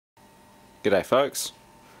G'day folks.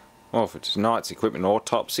 Well, for tonight's equipment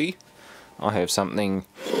autopsy I have something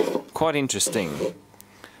quite interesting.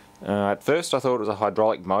 At first I thought it was a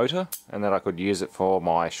hydraulic motor and that I could use it for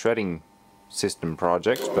my shredding system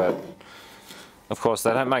projects, but of course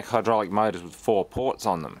they don't make hydraulic motors with 4 ports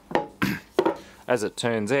on them. As it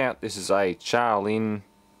turns out, this is a Char-Lyn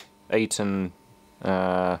Eaton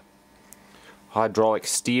hydraulic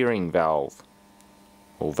steering valve,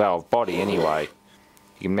 or valve body anyway.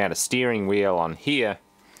 You can mount a steering wheel on here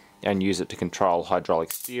and use it to control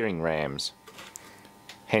hydraulic steering rams.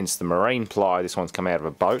 Hence the marine ply. This one's come out of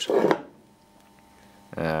a boat.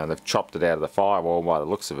 They've chopped it out of the firewall by the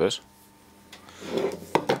looks of it.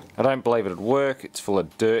 I don't believe it'd work. It's full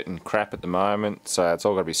of dirt and crap at the moment, so it's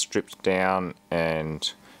all got to be stripped down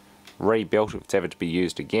and rebuilt if it's ever to be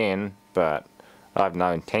used again, but I have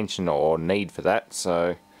no intention or need for that,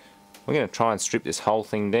 so we're going to try and strip this whole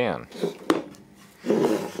thing down.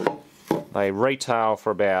 They retail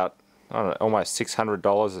for about, I don't know, almost $600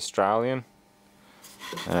 Australian.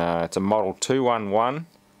 It's a model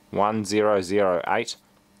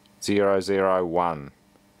 211-1008-001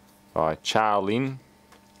 by Char-Lyn,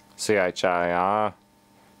 Char-Lynn,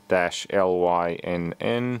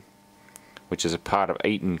 which is a part of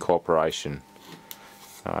Eaton Corporation.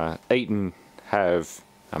 Eaton have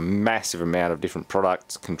a massive amount of different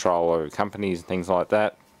products, control over companies and things like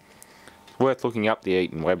that. It's worth looking up the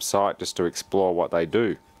Eaton website just to explore what they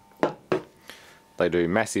do. They do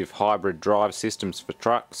massive hybrid drive systems for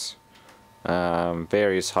trucks,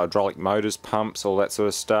 various hydraulic motors, pumps, all that sort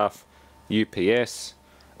of stuff. UPS,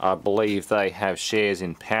 I believe they have shares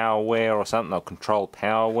in Powerware or something. They'll control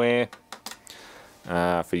Powerware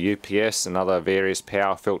for UPS and other various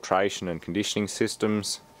power filtration and conditioning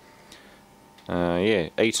systems. Yeah,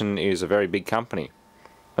 Eaton is a very big company.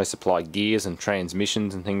 They supply gears and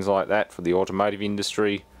transmissions and things like that for the automotive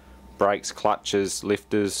industry, brakes, clutches,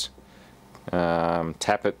 lifters,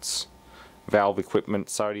 tappets, valve equipment,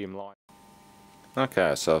 sodium light.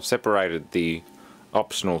 Okay, so I've separated the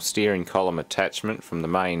optional steering column attachment from the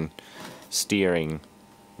main steering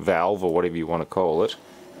valve, or whatever you want to call it.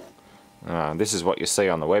 This is what you see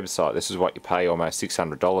on the website. This is what you pay almost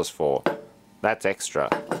 $600 for. That's extra.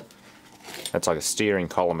 That's like a steering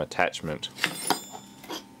column attachment.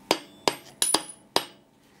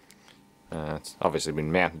 It's obviously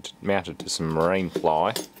been mounted to some marine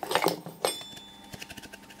ply.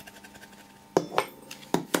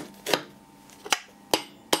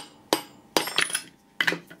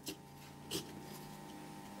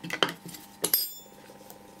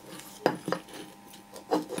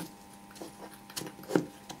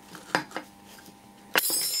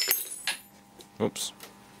 Oops.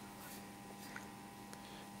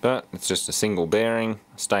 But it's just a single bearing,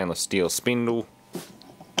 a stainless steel spindle.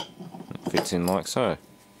 It fits in like so.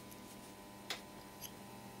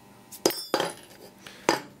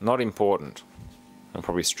 Not important. I'll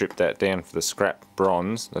probably strip that down for the scrap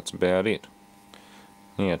bronze. That's about it.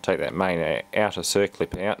 Yeah, take that main outer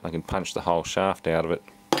circlip out and I can punch the whole shaft out of it.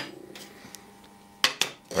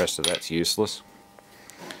 The rest of that's useless.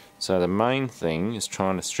 So the main thing is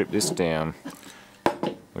trying to strip this down,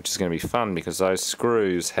 which is going to be fun because those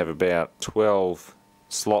screws have about 12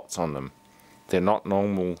 slots on them. They're not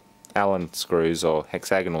normal Allen screws or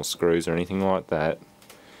hexagonal screws or anything like that.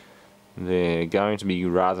 They're going to be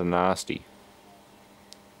rather nasty.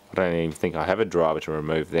 I don't even think I have a driver to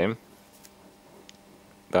remove them,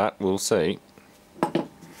 but we'll see.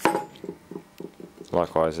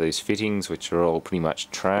 Likewise these fittings, which are all pretty much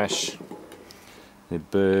trash. They're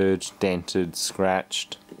burged, dented,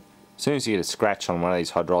 scratched. As soon as you get a scratch on one of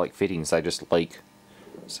these hydraulic fittings, they just leak.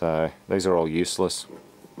 So these are all useless.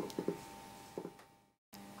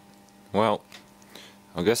 Well,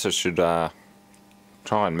 I guess I should try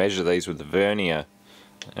and measure these with the vernier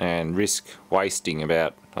and risk wasting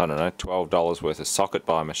about, I don't know, $12 worth of socket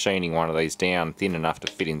by machining one of these down thin enough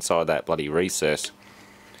to fit inside that bloody recess.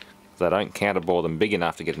 They don't counterbore them big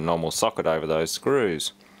enough to get a normal socket over those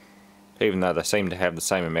screws, even though they seem to have the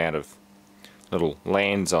same amount of little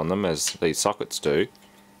lands on them as these sockets do.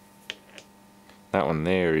 That one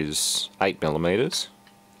there is 8mm.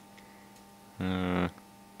 They're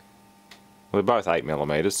both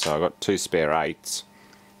 8mm, so I've got 2 spare 8s,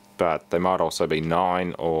 but they might also be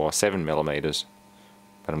 9 or 7mm,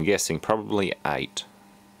 but I'm guessing probably 8.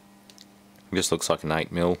 It just looks like an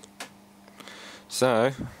 8mm.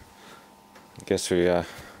 So I guess we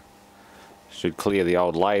should clear the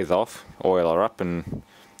old lathe off, oil her up, and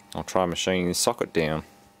I'll try machining this socket down.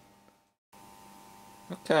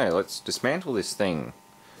 Okay, let's dismantle this thing.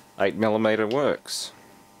 8mm works.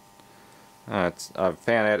 I've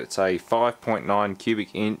found out it's a 5.9 cubic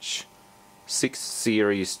inch 6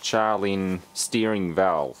 series Char-Lyn steering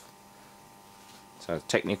valve. So the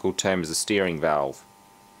technical term is a steering valve.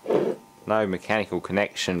 No mechanical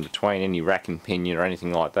connection between any rack and pinion or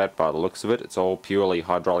anything like that by the looks of it. It's all purely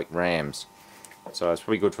hydraulic rams. So it's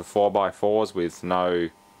pretty good for 4x4s with no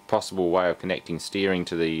possible way of connecting steering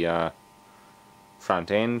to the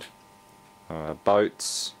front end.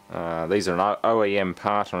 Boats. These are an OEM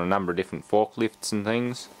part on a number of different forklifts and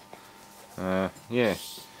things. Yeah,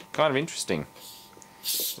 kind of interesting.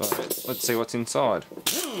 So let's see what's inside.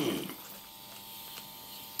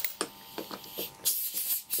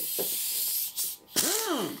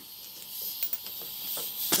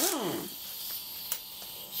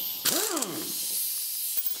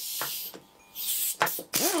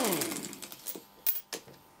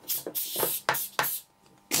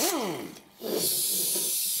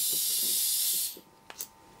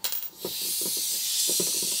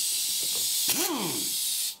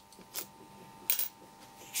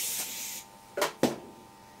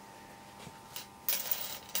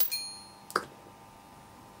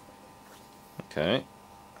 Okay,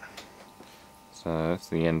 so that's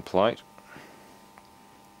the end plate.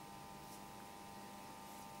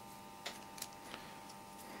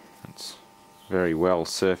 It's very well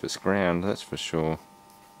surface ground, that's for sure.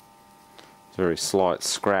 It's a very slight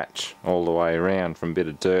scratch all the way around from a bit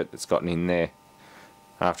of dirt that's gotten in there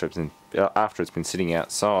after it's been sitting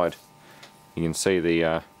outside. You can see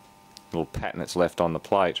the little pattern that's left on the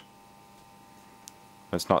plate.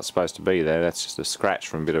 It's not supposed to be there. That's just a scratch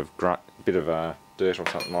from a bit of dirt or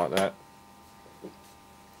something like that.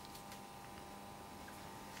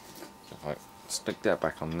 So if I stick that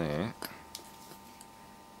back on there.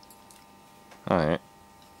 Oh yeah.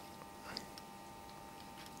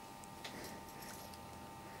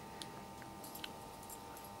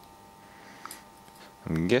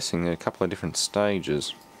 I'm guessing there are a couple of different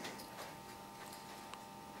stages.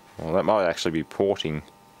 Well, that might actually be porting.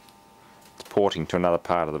 It's porting to another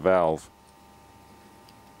part of the valve.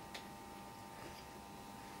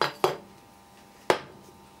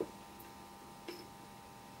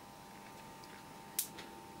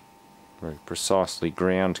 Very precisely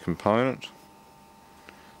ground component.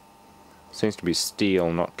 Seems to be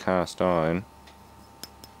steel, not cast iron.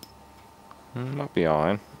 Might be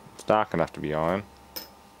iron. It's dark enough to be iron.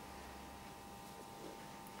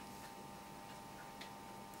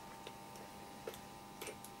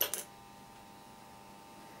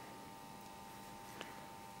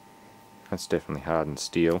 That's definitely hardened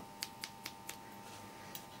steel.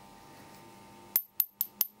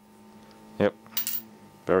 Yep,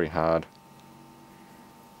 very hard.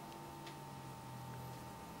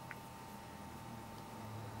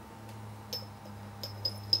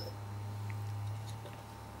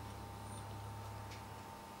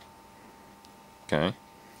 Okay.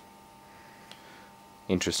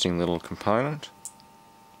 Interesting little component.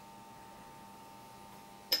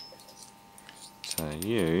 So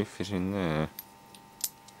you fit in there.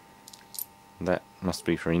 That must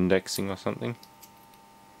be for indexing or something.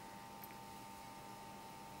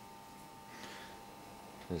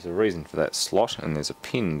 There's a reason for that slot, and there's a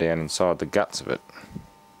pin down inside the guts of it.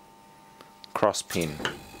 Cross pin.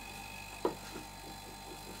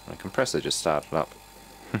 The compressor just started up.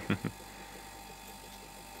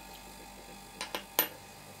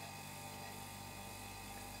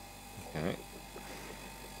 Okay.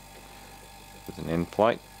 With an end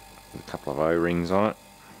plate with a couple of O-rings on it.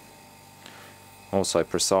 Also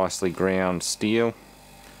precisely ground steel.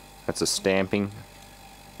 That's a stamping.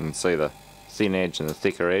 You can see the thin edge and the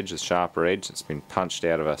thicker edge, the sharper edge. It's been punched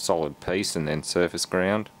out of a solid piece and then surface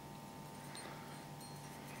ground.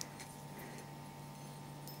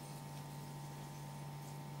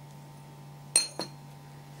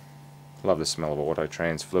 Love the smell of auto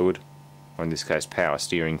trans fluid, or in this case power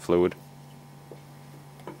steering fluid.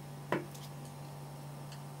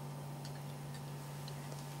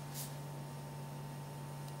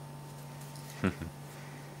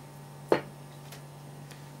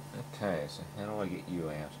 Okay, so how do I get you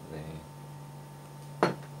out of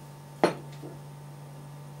there?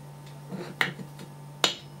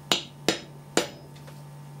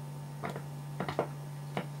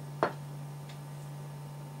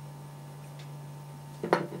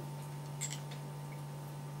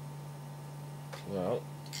 Well,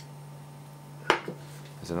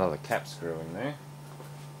 there's another cap screw in there.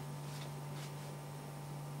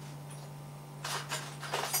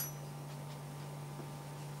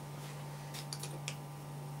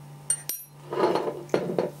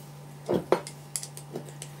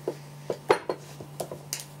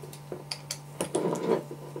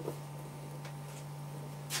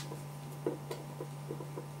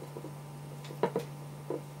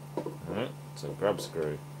 It's a grub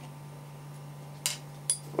screw.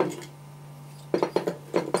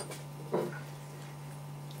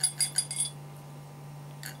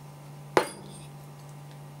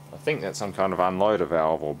 I think that's some kind of unloader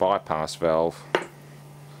valve or bypass valve. And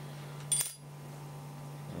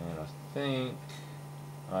I think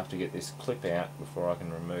I have to get this clip out before I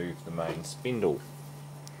can remove the main spindle.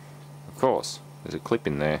 Of course, there's a clip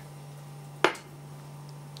in there.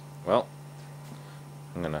 Well,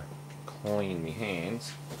 I'm going to clean my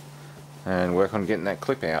hands and work on getting that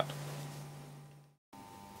clip out.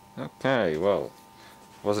 Okay, well,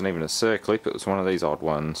 it wasn't even a circlip, it was one of these odd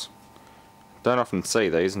ones. Don't often see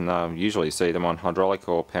these, and usually see them on hydraulic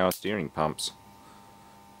or power steering pumps.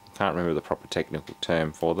 Can't remember the proper technical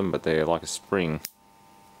term for them, but they're like a spring.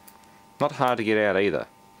 Not hard to get out either.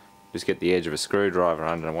 Just get the edge of a screwdriver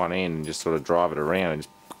under one end and just sort of drive it around and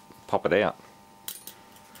just pop it out.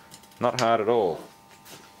 Not hard at all.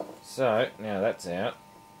 So, now that's out.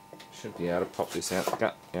 Should be able to pop this out the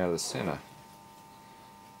out of the centre.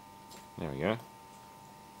 There we go.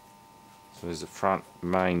 So there's the front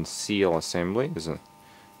main seal assembly. There's an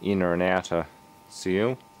inner and outer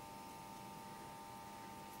seal.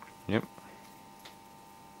 Yep.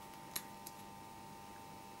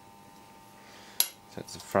 So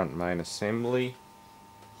that's the front main assembly.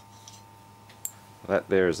 That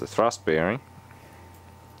there is the thrust bearing.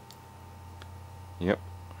 Yep.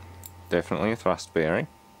 Definitely a thrust bearing.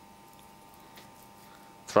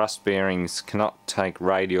 Thrust bearings cannot take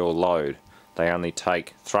radial load. They only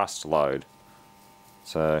take thrust load.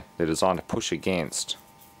 So they're designed to push against.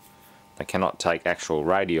 They cannot take actual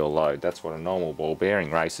radial load. That's what a normal ball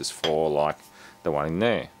bearing race is for, like the one in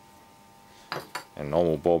there. And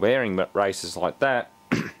normal ball bearing races like that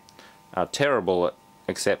are terrible at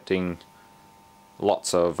accepting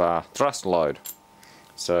lots of thrust load.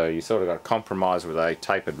 So you sort of got to compromise with a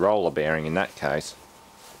tapered roller bearing in that case,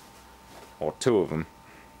 or two of them.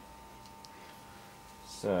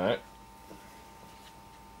 So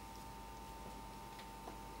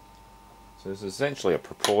this is essentially a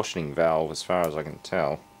proportioning valve as far as I can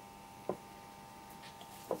tell.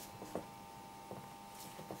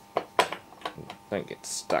 Don't get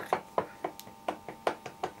stuck.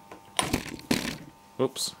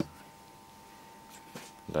 Oops.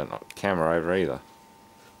 Don't knock the camera over either.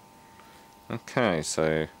 Okay,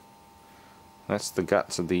 so that's the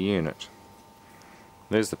guts of the unit.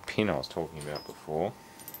 There's the pin I was talking about before.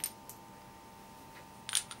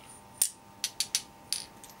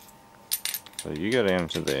 So you go down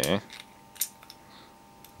to there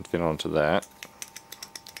and fit onto that,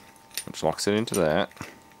 which locks it into that.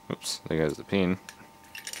 Oops, there goes the pin.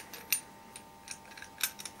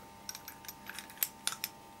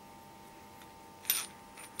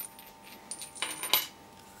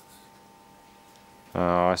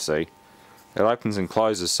 Oh, I see. It opens and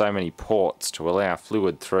closes so many ports to allow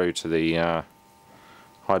fluid through to the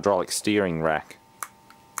hydraulic steering rack.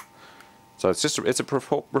 So it's a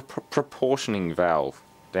proportioning valve.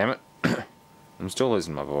 Damn it. I'm still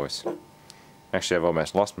losing my voice. Actually, I've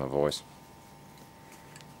almost lost my voice.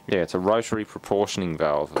 Yeah, it's a rotary proportioning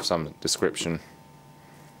valve of some description.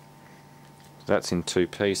 That's in two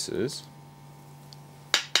pieces.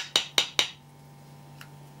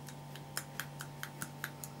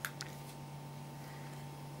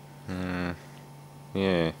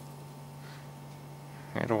 Yeah.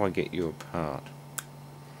 How do I get you apart?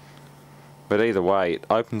 But either way, it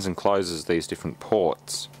opens and closes these different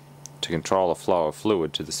ports to control the flow of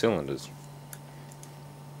fluid to the cylinders.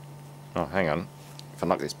 Oh, hang on. If I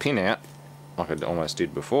knock this pin out, like I almost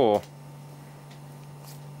did before,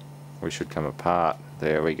 we should come apart.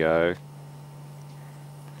 There we go.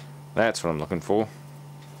 That's what I'm looking for.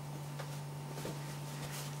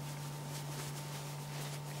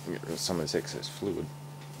 Get rid of some of this excess fluid.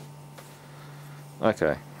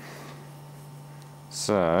 Okay.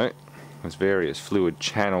 So, there's various fluid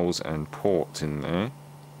channels and ports in there.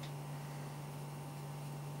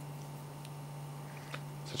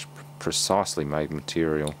 Such precisely made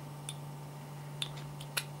material.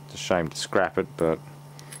 It's a shame to scrap it, but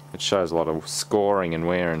it shows a lot of scoring and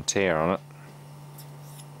wear and tear on it.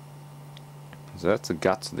 So that's the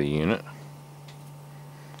guts of the unit.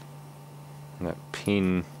 And that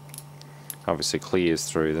pin obviously clears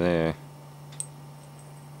through there.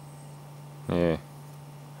 Yeah.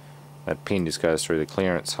 That pin just goes through the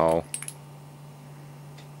clearance hole.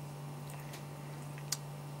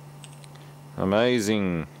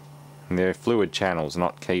 Amazing. And they're fluid channels,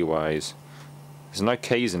 not keyways. There's no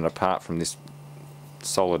keys in it apart from this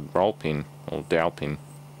solid roll pin or dowel pin.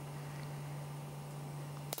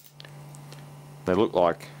 They look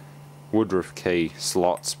like Woodruff key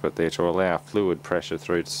slots, but they're to allow fluid pressure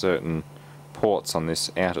through to certain ports on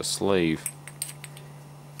this outer sleeve.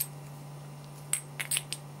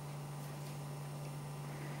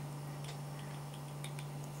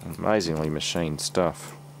 Amazingly machined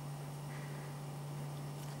stuff.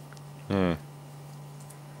 Yeah.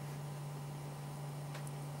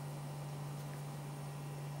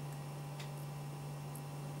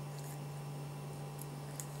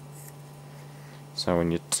 So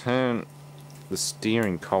when you turn the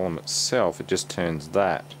steering column itself, it just turns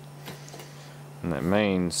that. And that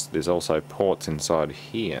means there's also ports inside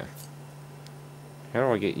here. How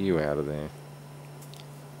do I get you out of there?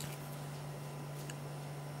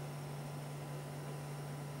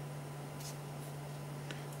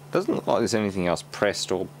 Doesn't look like there's anything else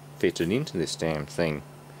pressed or fitted into this damn thing.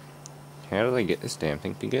 How do they get this damn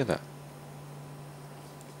thing together?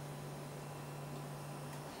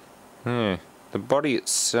 Yeah. The body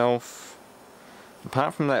itself,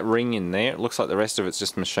 apart from that ring in there, it looks like the rest of it's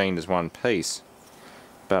just machined as one piece.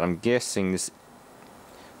 But I'm guessing this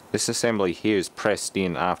assembly here is pressed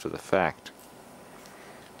in after the fact.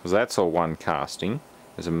 Because that's all one casting.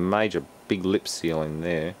 There's a major big lip seal in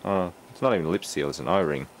there. Oh, it's not even a lip seal, it's an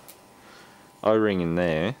O-ring. O-ring in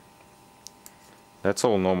there. That's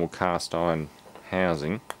all normal cast iron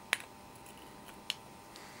housing.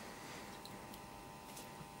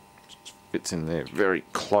 Fits in there very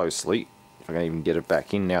closely. If I can even get it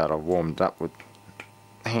back in now that I've warmed up with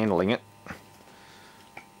handling it.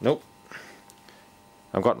 Nope.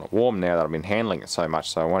 I've gotten it warm now that I've been handling it so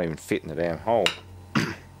much, so it won't even fit in the damn hole.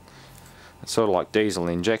 It's sort of like diesel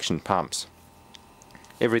injection pumps.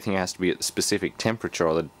 Everything has to be at the specific temperature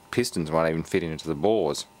or the pistons won't even fit into the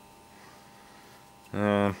bores.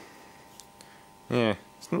 Yeah,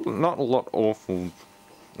 it's not a lot awful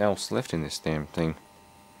else left in this damn thing.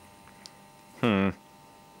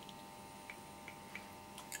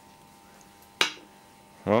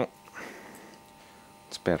 Well,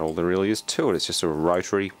 that's about all there really is to it. It's just a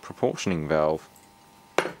rotary proportioning valve.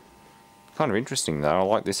 Kind of interesting though, I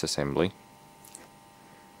like this assembly.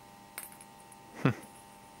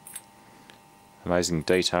 Amazing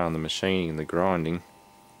detail in the machining and the grinding.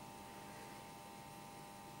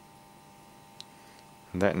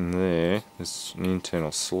 And that in there is an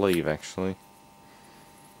internal sleeve actually.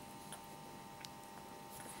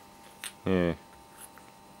 Yeah.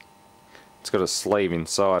 It's got a sleeve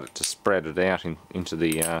inside it to spread it out into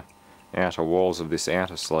the outer walls of this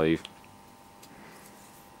outer sleeve.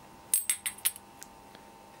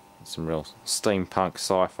 Some real steampunk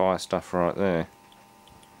sci-fi stuff right there.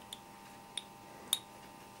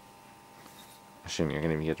 Assuming I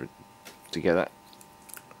can even get it together.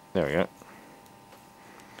 There we go.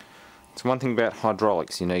 It's one thing about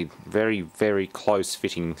hydraulics, you need very, very close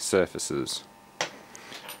fitting surfaces.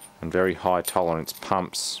 And very high tolerance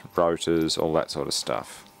pumps, rotors, all that sort of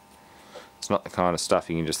stuff. It's not the kind of stuff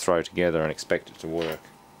you can just throw together and expect it to work.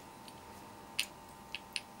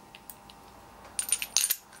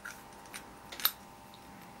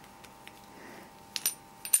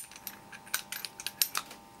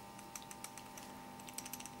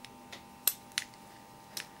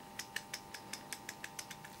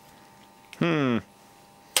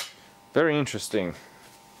 Very interesting.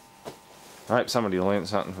 I hope somebody learned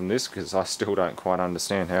something from this, because I still don't quite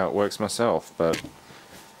understand how it works myself. But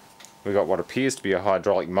we've got what appears to be a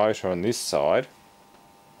hydraulic motor on this side,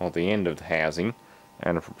 or the end of the housing,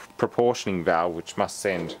 and a proportioning valve which must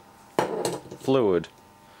send fluid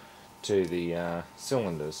to the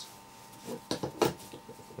cylinders.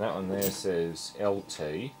 That one there says LT,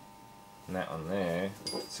 and that one there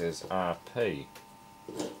says RP.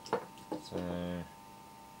 So,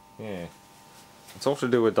 yeah. It's all to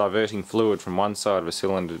do with diverting fluid from one side of a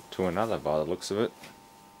cylinder to another by the looks of it.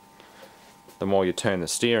 The more you turn the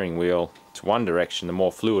steering wheel to one direction, the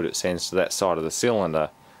more fluid it sends to that side of the cylinder,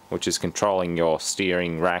 which is controlling your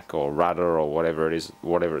steering rack or rudder or whatever it is,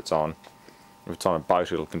 whatever it's on. If it's on a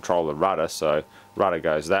boat, it'll control the rudder, so rudder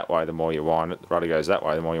goes that way the more you wind it, the rudder goes that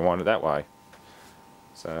way the more you wind it that way.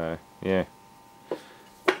 So, yeah.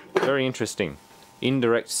 Very interesting.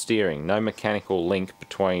 Indirect steering, no mechanical link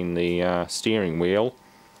between the steering wheel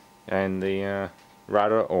and the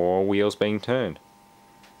rudder or wheels being turned.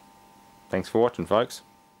 Thanks for watching, folks.